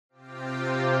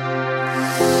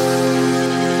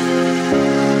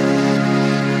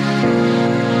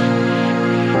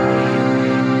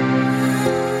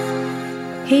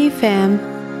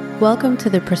fam. Welcome to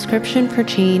the Prescription for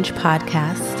Change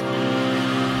podcast.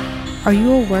 Are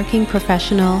you a working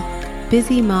professional,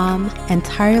 busy mom, and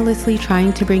tirelessly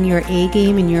trying to bring your A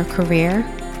game in your career?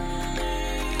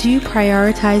 Do you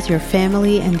prioritize your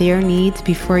family and their needs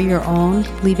before your own,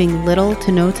 leaving little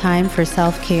to no time for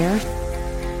self-care?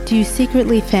 Do you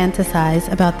secretly fantasize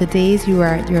about the days you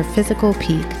are at your physical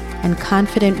peak and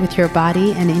confident with your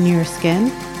body and in your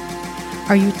skin?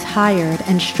 Are you tired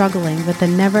and struggling with the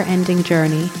never-ending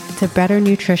journey to better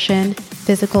nutrition,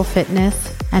 physical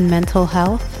fitness, and mental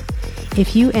health?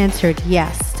 If you answered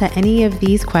yes to any of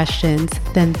these questions,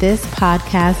 then this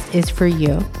podcast is for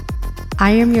you.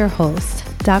 I am your host,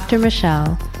 Dr.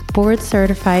 Michelle,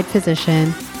 board-certified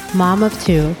physician, mom of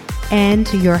two,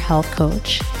 and your health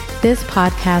coach. This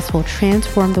podcast will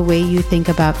transform the way you think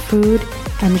about food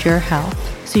and your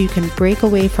health so you can break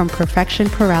away from perfection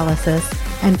paralysis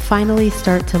and finally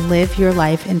start to live your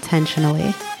life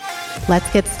intentionally. Let's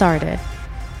get started.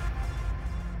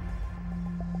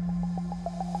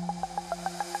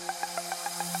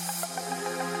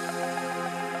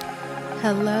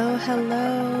 Hello.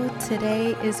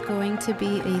 Today is going to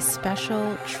be a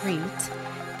special treat.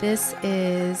 This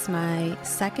is my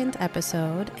second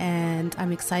episode, and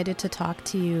I'm excited to talk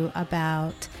to you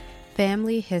about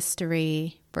family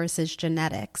history versus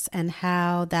genetics and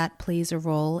how that plays a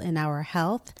role in our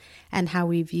health and how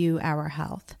we view our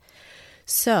health.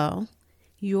 So,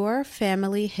 your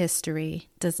family history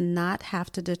does not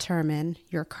have to determine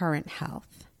your current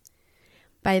health.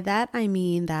 By that, I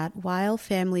mean that while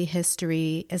family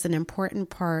history is an important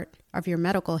part of your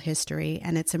medical history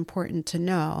and it's important to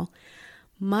know,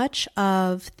 much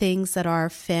of things that are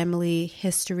family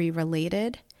history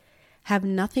related have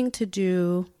nothing to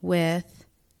do with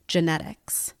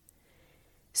genetics.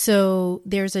 So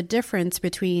there's a difference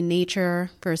between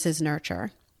nature versus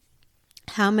nurture.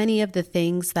 How many of the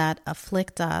things that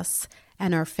afflict us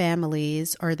and our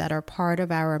families, or that are part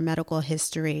of our medical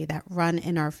history that run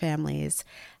in our families,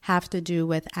 have to do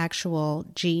with actual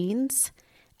genes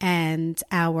and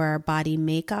our body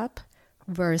makeup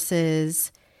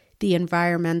versus the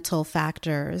environmental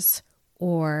factors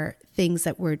or things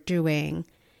that we're doing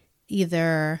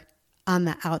either on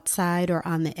the outside or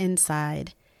on the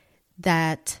inside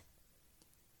that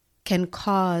can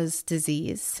cause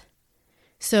disease.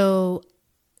 So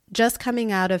just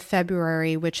coming out of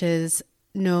February, which is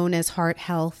known as Heart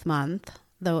Health Month,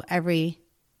 though every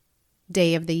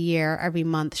day of the year, every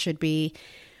month should be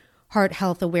Heart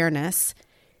Health Awareness,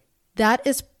 that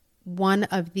is one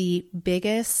of the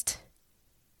biggest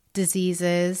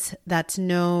diseases that's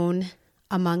known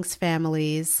amongst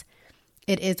families.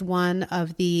 It is one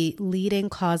of the leading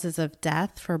causes of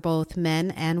death for both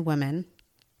men and women.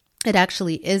 It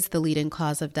actually is the leading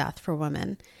cause of death for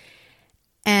women.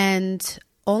 And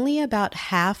only about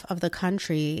half of the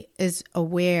country is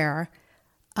aware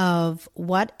of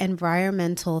what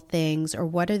environmental things or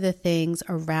what are the things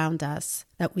around us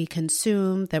that we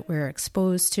consume, that we're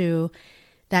exposed to,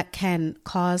 that can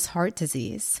cause heart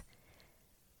disease.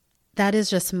 That is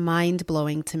just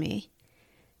mind-blowing to me.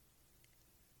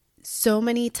 So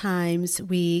many times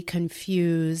we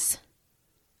confuse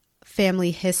family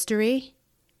history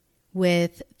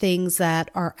with things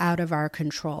that are out of our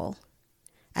control.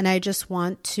 And I just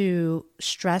want to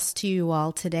stress to you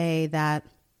all today that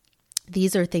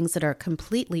these are things that are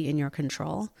completely in your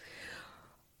control.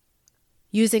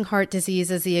 Using heart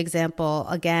disease as the example,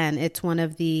 again, it's one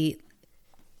of the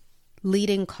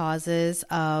leading causes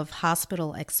of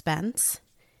hospital expense.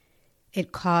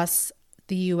 It costs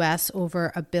the U.S.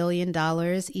 over $1 billion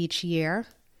each year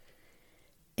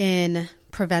in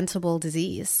preventable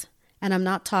disease. And I'm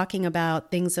not talking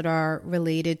about things that are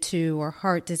related to, or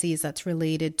heart disease that's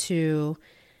related to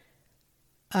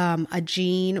a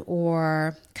gene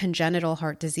or congenital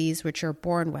heart disease, which you're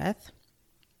born with.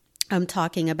 I'm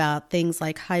talking about things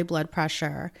like high blood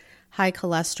pressure, high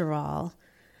cholesterol,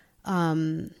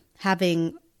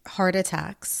 having heart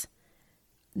attacks,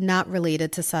 not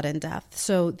related to sudden death.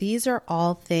 So these are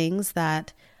all things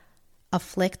that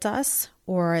afflict us,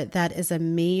 or that is a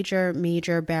major,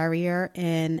 major barrier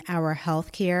in our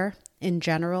healthcare in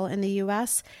general in the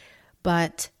U.S.,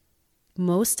 but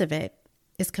most of it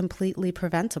is completely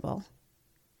preventable.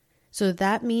 So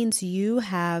that means you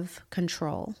have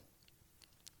control.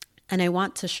 And I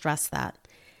want to stress that.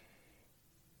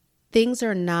 Things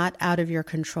are not out of your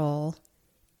control.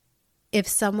 If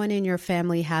someone in your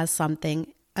family has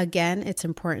something, again, it's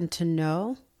important to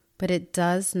know, but it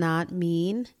does not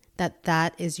mean that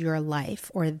that is your life,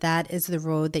 or that is the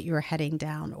road that you're heading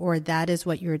down, or that is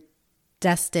what you're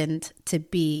destined to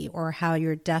be, or how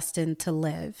you're destined to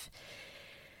live.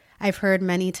 I've heard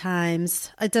many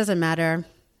times, it doesn't matter.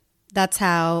 That's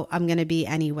how I'm going to be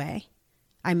anyway.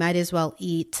 I might as well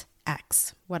eat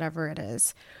X, whatever it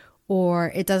is.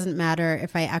 Or it doesn't matter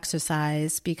if I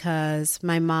exercise because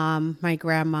my mom, my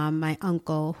grandma, my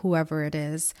uncle, whoever it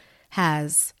is,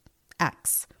 has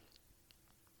X.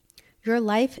 Your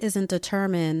life isn't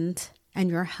determined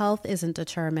and your health isn't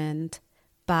determined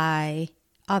by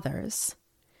others.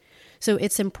 So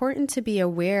it's important to be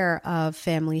aware of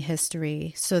family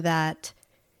history so that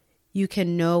you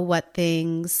can know what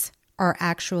things are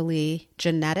actually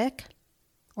genetic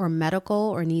or medical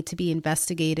or need to be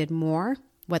investigated more,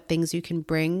 what things you can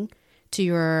bring to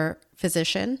your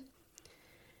physician,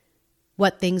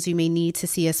 what things you may need to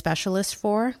see a specialist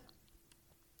for.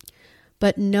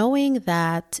 But knowing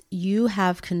that you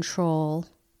have control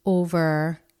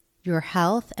over your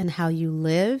health and how you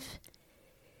live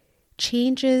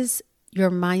changes your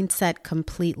mindset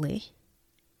completely.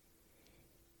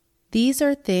 These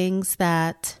are things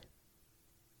that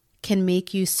can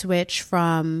make you switch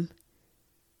from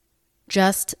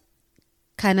just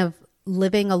kind of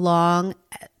living along,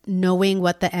 knowing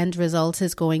what the end result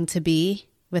is going to be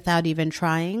without even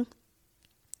trying,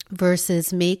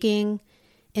 versus making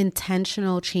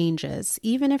intentional changes,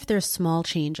 even if they're small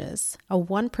changes, a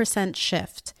 1%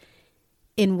 shift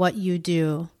in what you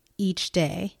do each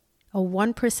day, a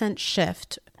 1%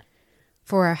 shift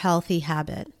for a healthy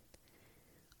habit.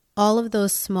 All of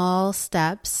those small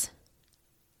steps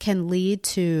can lead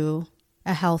to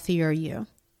a healthier you.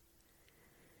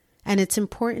 And it's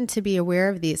important to be aware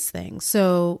of these things.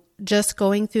 So just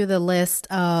going through the list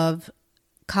of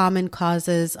common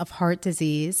causes of heart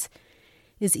disease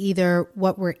is either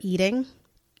what we're eating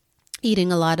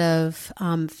a lot of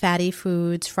fatty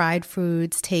foods, fried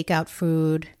foods, takeout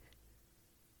food,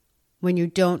 when you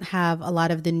don't have a lot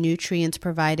of the nutrients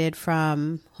provided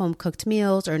from home-cooked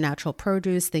meals or natural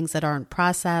produce, things that aren't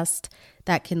processed,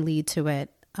 that can lead to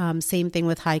it. Same thing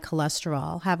with high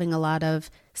cholesterol, having a lot of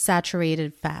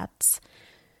saturated fats.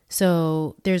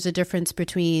 So there's a difference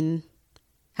between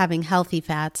having healthy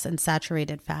fats and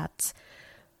saturated fats.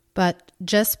 But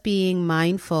just being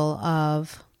mindful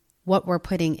of what we're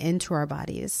putting into our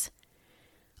bodies.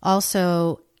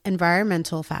 Also,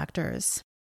 environmental factors.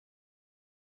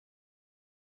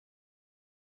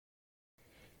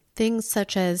 Things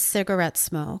such as cigarette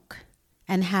smoke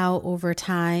and how over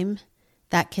time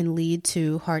that can lead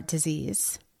to heart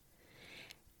disease.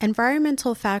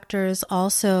 Environmental factors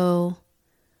also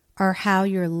are how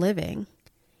you're living.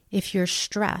 If you're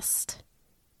stressed,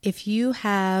 if you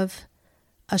have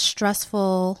a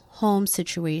stressful home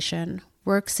situation,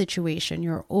 work situation,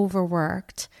 you're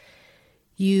overworked,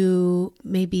 you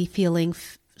may be feeling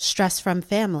stress from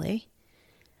family,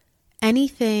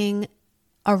 anything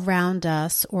around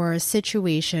us or a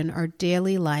situation or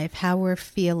daily life, how we're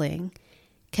feeling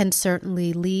can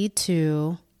certainly lead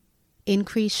to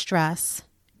increased stress,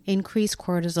 increased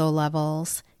cortisol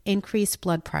levels, increased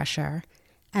blood pressure,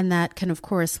 and that can of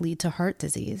course lead to heart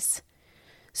disease.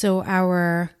 So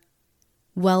our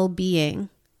well-being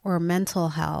or mental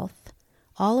health,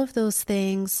 all of those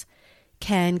things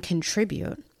can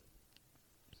contribute.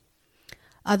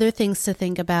 Other things to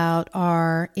think about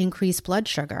are increased blood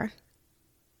sugar.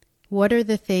 What are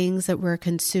the things that we're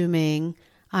consuming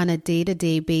on a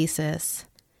day-to-day basis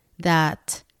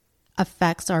that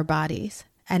affects our bodies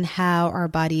and how our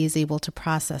body is able to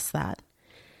process that?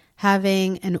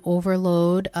 Having an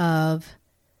overload of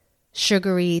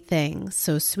sugary things,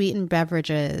 so sweetened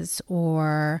beverages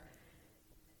or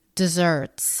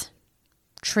desserts,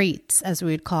 treats as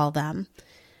we would call them,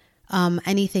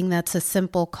 anything that's a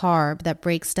simple carb that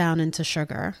breaks down into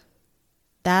sugar.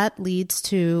 That leads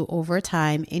to, over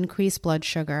time, increased blood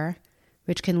sugar,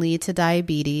 which can lead to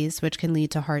diabetes, which can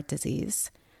lead to heart disease.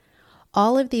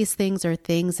 All of these things are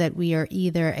things that we are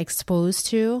either exposed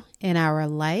to in our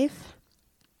life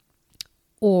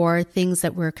or things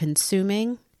that we're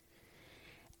consuming,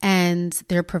 and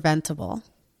they're preventable.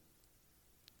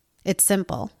 It's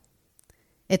simple.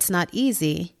 It's not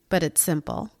easy, but it's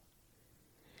simple.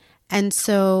 And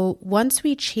so once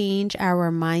we change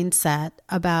our mindset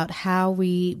about how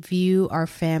we view our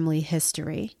family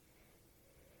history,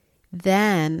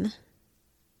 then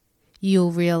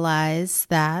you'll realize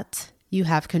that you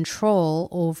have control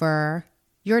over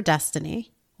your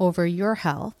destiny, over your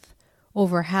health,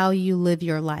 over how you live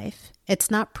your life. It's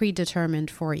not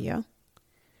predetermined for you.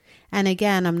 And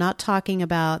again, I'm not talking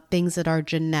about things that are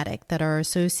genetic, that are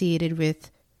associated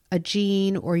with a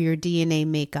gene or your DNA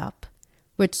makeup,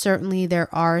 which certainly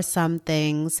there are some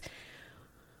things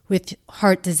with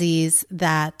heart disease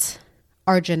that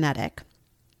are genetic.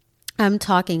 I'm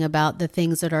talking about the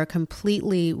things that are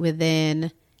completely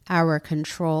within our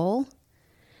control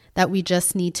that we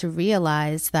just need to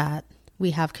realize that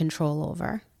we have control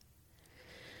over.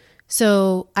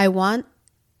 So I want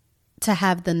to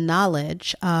have the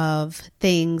knowledge of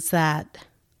things that,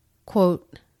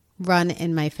 quote, run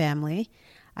in my family.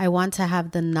 I want to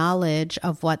have the knowledge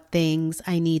of what things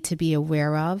I need to be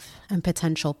aware of and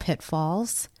potential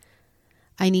pitfalls.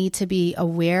 I need to be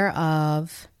aware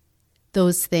of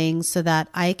those things so that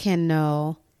I can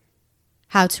know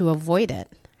how to avoid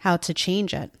it, how to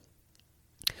change it.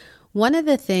 One of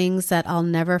the things that I'll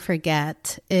never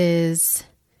forget is,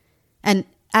 and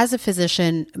as a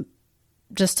physician,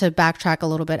 just to backtrack a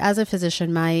little bit, as a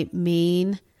physician, my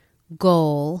main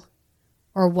goal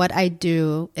or what I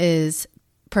do is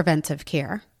preventive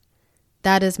care.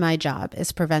 That is my job,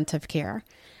 is preventive care.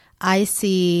 I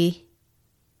see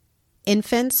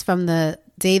infants from the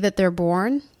day that they're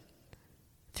born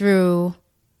through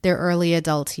their early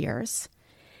adult years.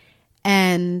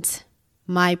 And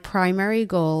my primary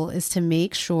goal is to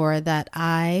make sure that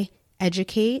I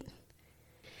educate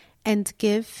and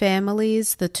give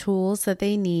families the tools that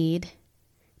they need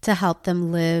to help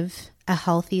them live a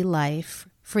healthy life,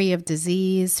 free of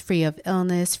disease, free of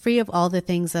illness, free of all the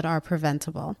things that are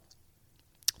preventable.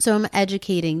 So I'm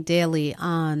educating daily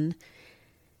on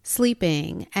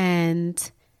sleeping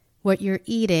and what you're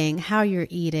eating, how you're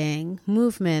eating,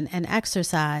 movement and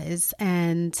exercise,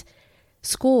 and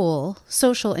school,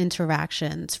 social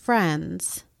interactions,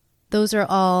 friends. Those are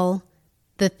all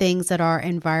the things that are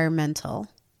environmental,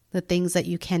 the things that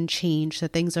you can change, the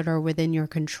things that are within your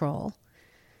control.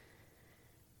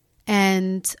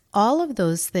 And all of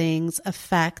those things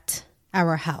affect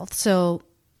our health. So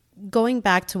going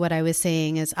back to what I was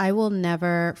saying is I will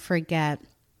never forget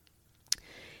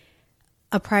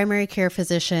a primary care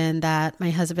physician that my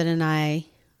husband and I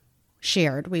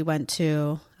shared. We went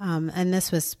to, and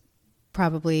this was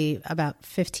probably about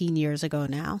 15 years ago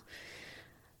now.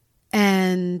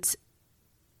 And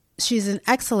she's an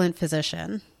excellent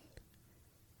physician.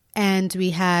 And we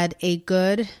had a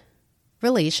good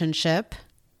relationship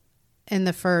in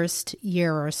the first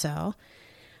year or so.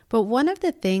 But one of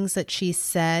the things that she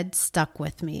said stuck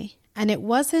with me. And it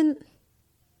wasn't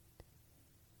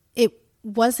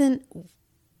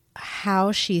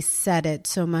how she said it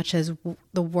so much as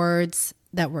the words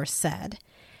that were said.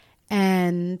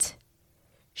 And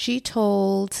she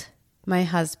told my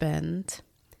husband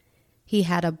he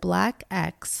had a black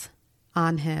X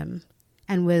on him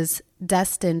and was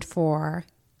destined for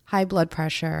high blood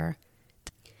pressure,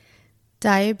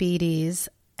 diabetes,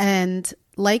 and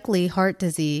likely heart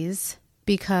disease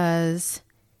because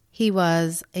he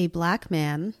was a black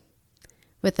man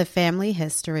with a family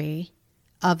history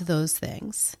of those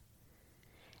things.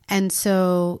 And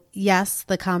so, yes,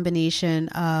 the combination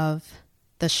of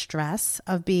the stress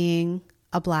of being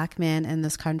a black man in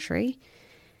this country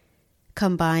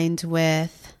combined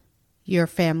with your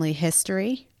family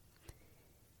history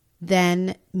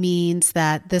then means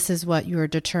that this is what you're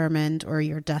determined or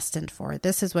you're destined for.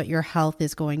 This is what your health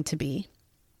is going to be.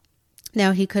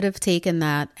 Now, he could have taken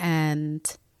that and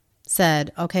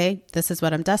said, okay, this is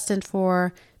what I'm destined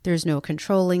for. There's no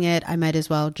controlling it. I might as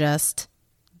well just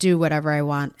do whatever I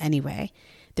want anyway.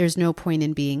 There's no point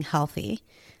in being healthy.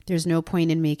 There's no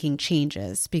point in making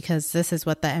changes because this is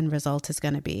what the end result is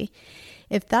going to be.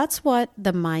 If that's what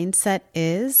the mindset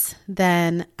is,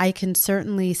 then I can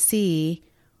certainly see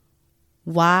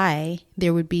why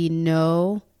there would be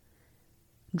no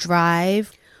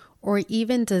drive or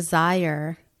even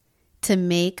desire to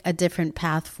make a different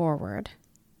path forward.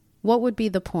 What would be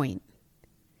the point?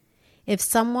 If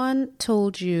someone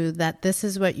told you that this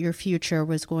is what your future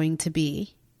was going to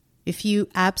be, if you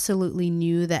absolutely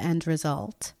knew the end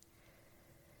result,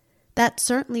 that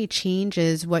certainly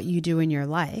changes what you do in your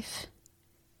life.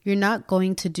 You're not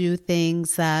going to do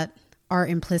things that are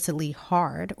implicitly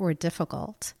hard or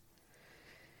difficult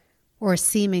or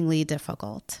seemingly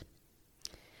difficult.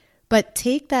 But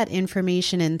take that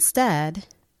information instead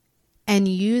and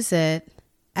use it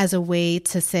as a way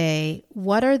to say,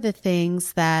 what are the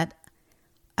things that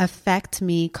affect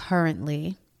me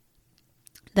currently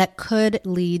that could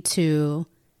lead to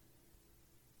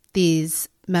these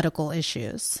medical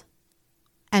issues?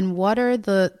 And what are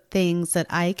the things that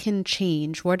I can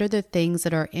change? What are the things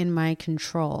that are in my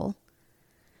control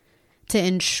to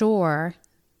ensure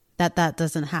that that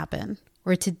doesn't happen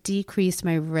or to decrease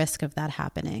my risk of that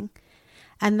happening?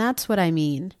 And that's what I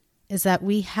mean, is that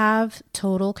we have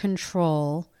total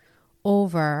control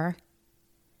over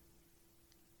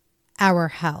our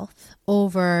health,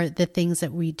 over the things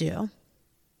that we do.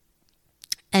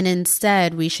 And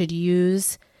instead, we should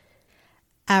use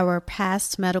our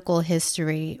past medical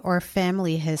history or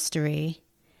family history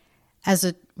as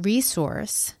a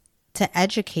resource to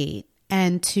educate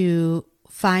and to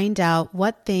find out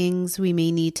what things we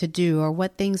may need to do or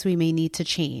what things we may need to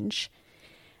change.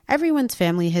 Everyone's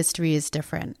family history is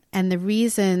different, and the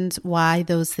reasons why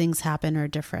those things happen are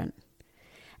different.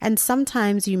 And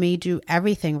sometimes you may do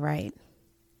everything right,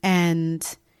 and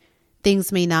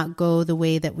things may not go the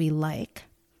way that we like.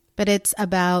 But it's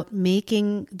about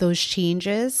making those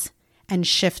changes and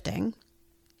shifting.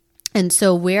 And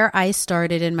so where I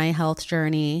started in my health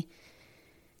journey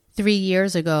 3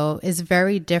 years ago is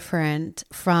very different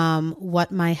from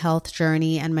what my health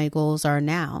journey and my goals are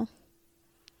now.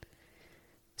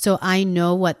 So I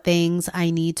know what things I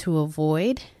need to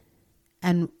avoid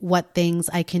and what things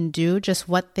I can do, just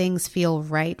what things feel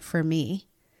right for me.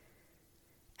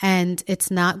 And it's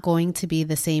not going to be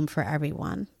the same for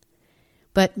everyone.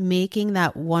 But making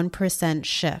that 1%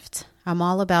 shift, I'm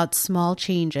all about small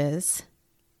changes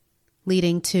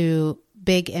leading to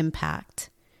big impact.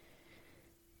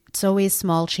 It's always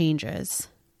small changes.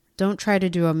 Don't try to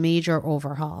do a major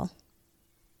overhaul,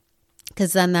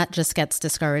 because then that just gets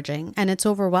discouraging and it's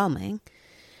overwhelming.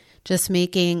 Just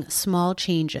making small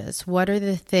changes. What are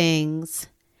the things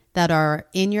that are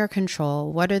in your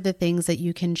control? What are the things that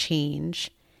you can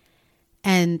change?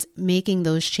 And making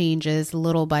those changes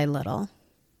little by little.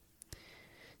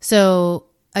 So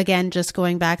again, just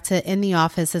going back to in the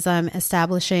office, as I'm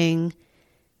establishing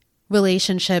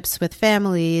relationships with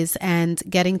families and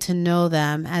getting to know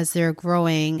them as they're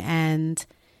growing, and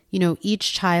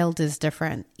each child is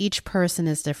different. Each person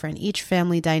is different. Each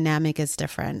family dynamic is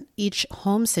different. Each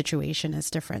home situation is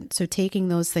different. So taking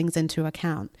those things into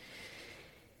account,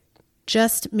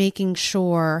 just making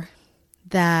sure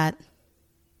that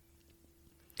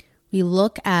we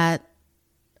look at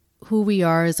who we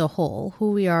are as a whole,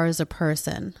 who we are as a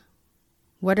person.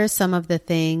 What are some of the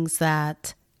things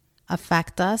that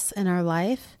affect us in our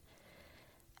life?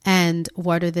 And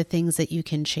what are the things that you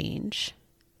can change?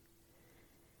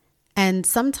 And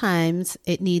sometimes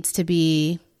it needs to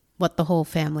be what the whole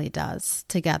family does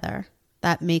together.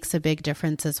 That makes a big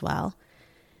difference as well.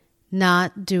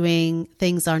 Not doing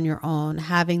things on your own,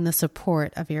 having the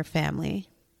support of your family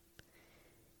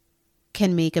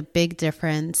can make a big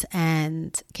difference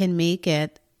and can make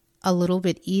it a little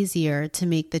bit easier to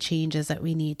make the changes that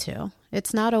we need to.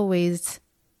 It's not always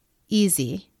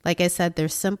easy. Like I said,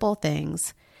 there's simple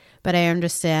things, but I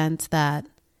understand that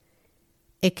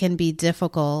it can be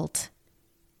difficult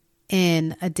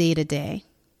in a day-to-day.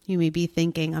 You may be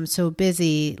thinking, I'm so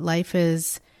busy. Life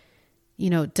is,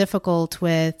 difficult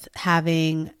with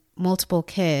having multiple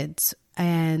kids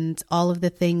and all of the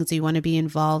things you want to be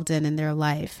involved in their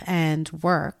life and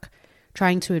work,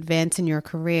 trying to advance in your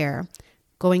career,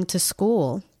 going to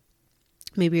school.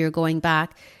 Maybe you're going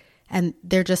back, and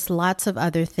there are just lots of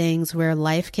other things where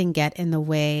life can get in the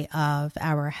way of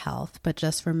our health. But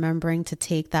just remembering to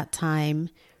take that time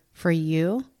for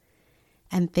you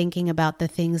and thinking about the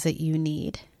things that you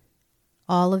need.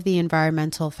 All of the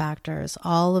environmental factors,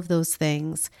 all of those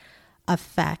things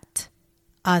affect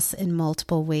us in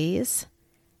multiple ways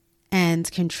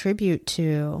and contribute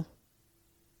to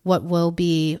what will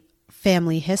be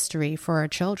family history for our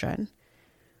children.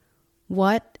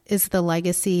 What is the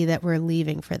legacy that we're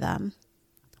leaving for them?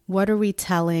 What are we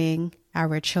telling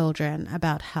our children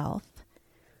about health?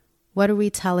 What are we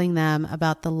telling them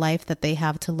about the life that they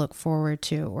have to look forward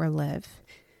to or live?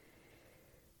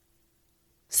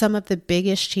 Some of the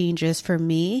biggest changes for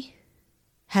me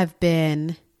have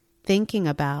been thinking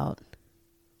about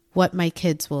what my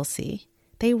kids will see.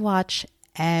 They watch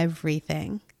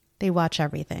everything.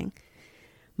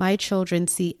 My children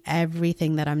see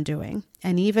everything that I'm doing.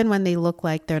 And even when they look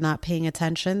like they're not paying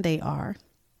attention, they are.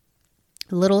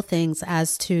 Little things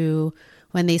as to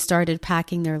when they started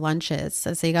packing their lunches,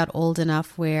 as they got old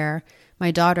enough where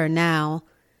my daughter now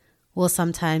will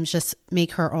sometimes just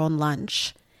make her own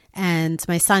lunch. And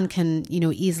my son can,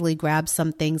 easily grab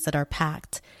some things that are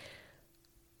packed.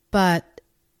 But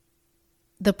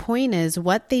the point is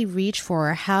what they reach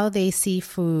for, how they see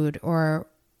food, or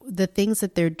the things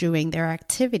that they're doing, their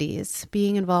activities,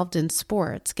 being involved in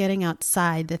sports, getting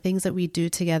outside, the things that we do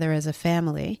together as a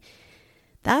family.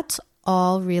 That's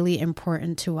all really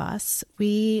important to us.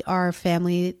 We are a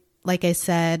family, like I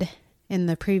said in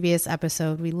the previous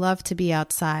episode, we love to be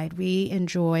outside. We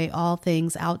enjoy all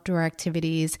things outdoor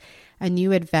activities, a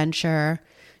new adventure.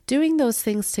 Doing those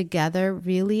things together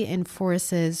really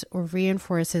reinforces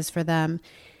for them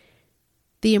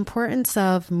the importance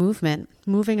of movement,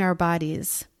 moving our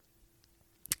bodies,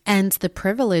 and the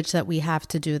privilege that we have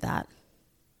to do that.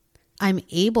 I'm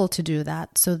able to do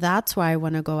that, so that's why I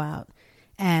want to go out.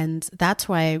 And that's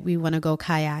why we want to go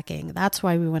kayaking. That's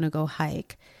why we want to go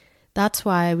hike. That's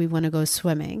why we want to go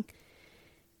swimming.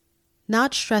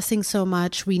 Not stressing so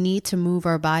much, we need to move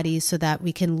our bodies so that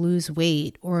we can lose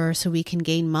weight or so we can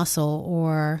gain muscle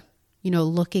or,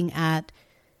 looking at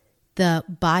the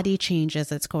body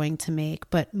changes it's going to make,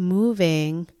 but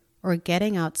moving or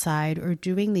getting outside or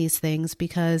doing these things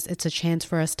because it's a chance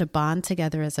for us to bond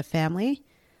together as a family.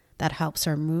 That helps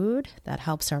our mood, that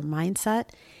helps our mindset,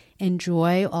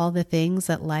 enjoy all the things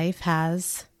that life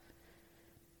has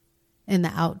in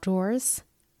the outdoors.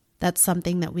 That's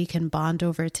something that we can bond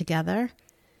over together.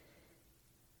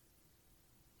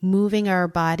 Moving our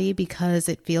body because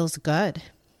it feels good.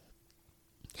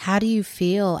 How do you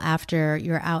feel after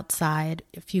you're outside?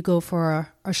 If you go for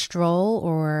a stroll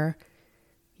or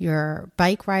you're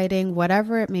bike riding,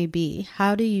 whatever it may be,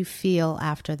 how do you feel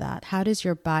after that? How does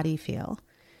your body feel?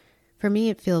 For me,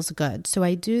 it feels good. So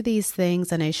I do these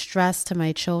things and I stress to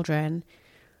my children,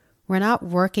 we're not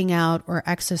working out or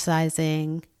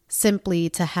exercising simply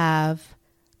to have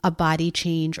a body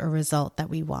change or result that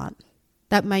we want.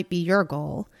 That might be your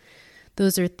goal.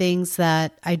 Those are things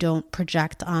that I don't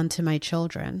project onto my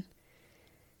children.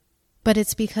 But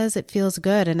it's because it feels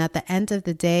good. And at the end of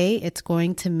the day, it's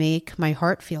going to make my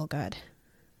heart feel good.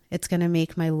 It's going to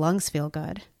make my lungs feel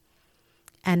good.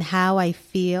 And how I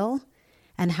feel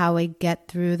and how I get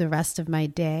through the rest of my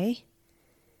day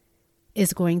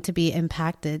is going to be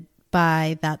impacted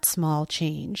by that small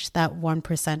change, that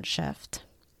 1% shift.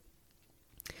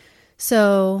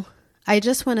 So I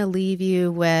just want to leave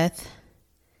you with,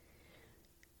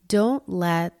 don't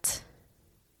let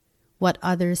what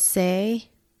others say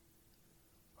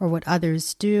or what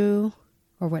others do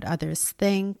or what others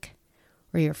think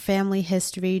or your family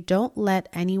history, don't let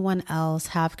anyone else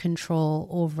have control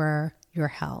over your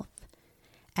health.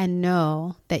 And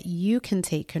know that you can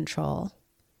take control.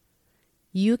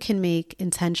 You can make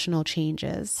intentional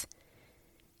changes.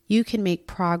 You can make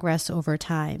progress over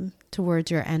time towards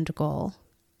your end goal.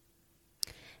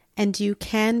 And you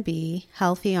can be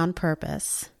healthy on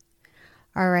purpose.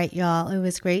 All right, y'all, it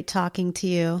was great talking to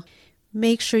you.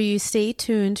 Make sure you stay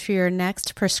tuned for your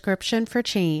next prescription for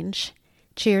change.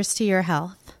 Cheers to your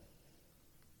health.